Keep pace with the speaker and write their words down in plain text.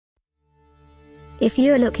If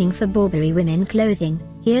you're looking for Burberry women clothing,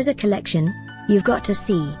 here's a collection you've got to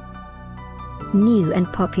see. New and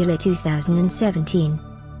popular 2017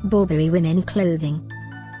 Burberry women clothing.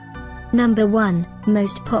 Number 1,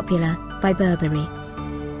 Most Popular, by Burberry.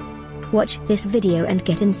 Watch this video and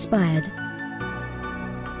get inspired.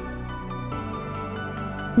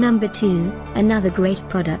 Number 2, another great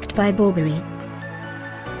product by Burberry.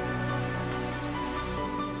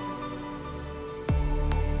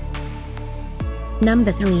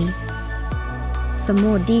 Number 3. For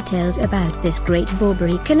more details about this great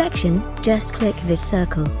Burberry collection, just click this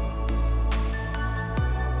circle.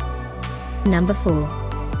 Number 4.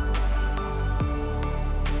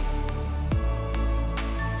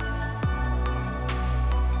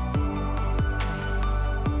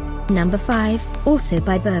 Number 5, also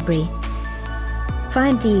by Burberry.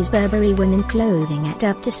 Find these Burberry women clothing at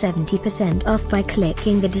up to 70% off by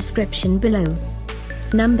clicking the description below.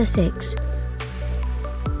 Number 6.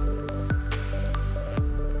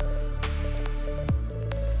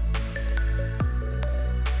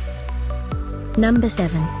 Number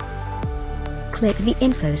 7. Click the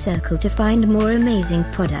info circle to find more amazing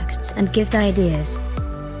products and gift ideas.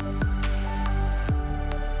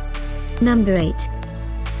 Number 8.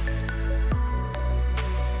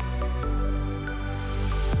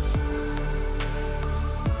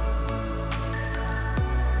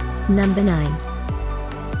 Number 9.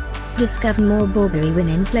 Discover more Burberry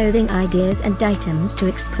women clothing ideas and items to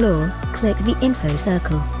explore, click the info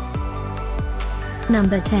circle.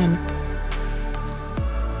 Number 10.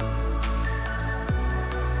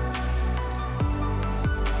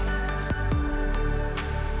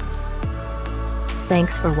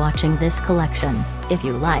 Thanks for watching this collection. If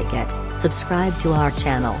you like it, subscribe to our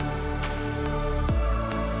channel.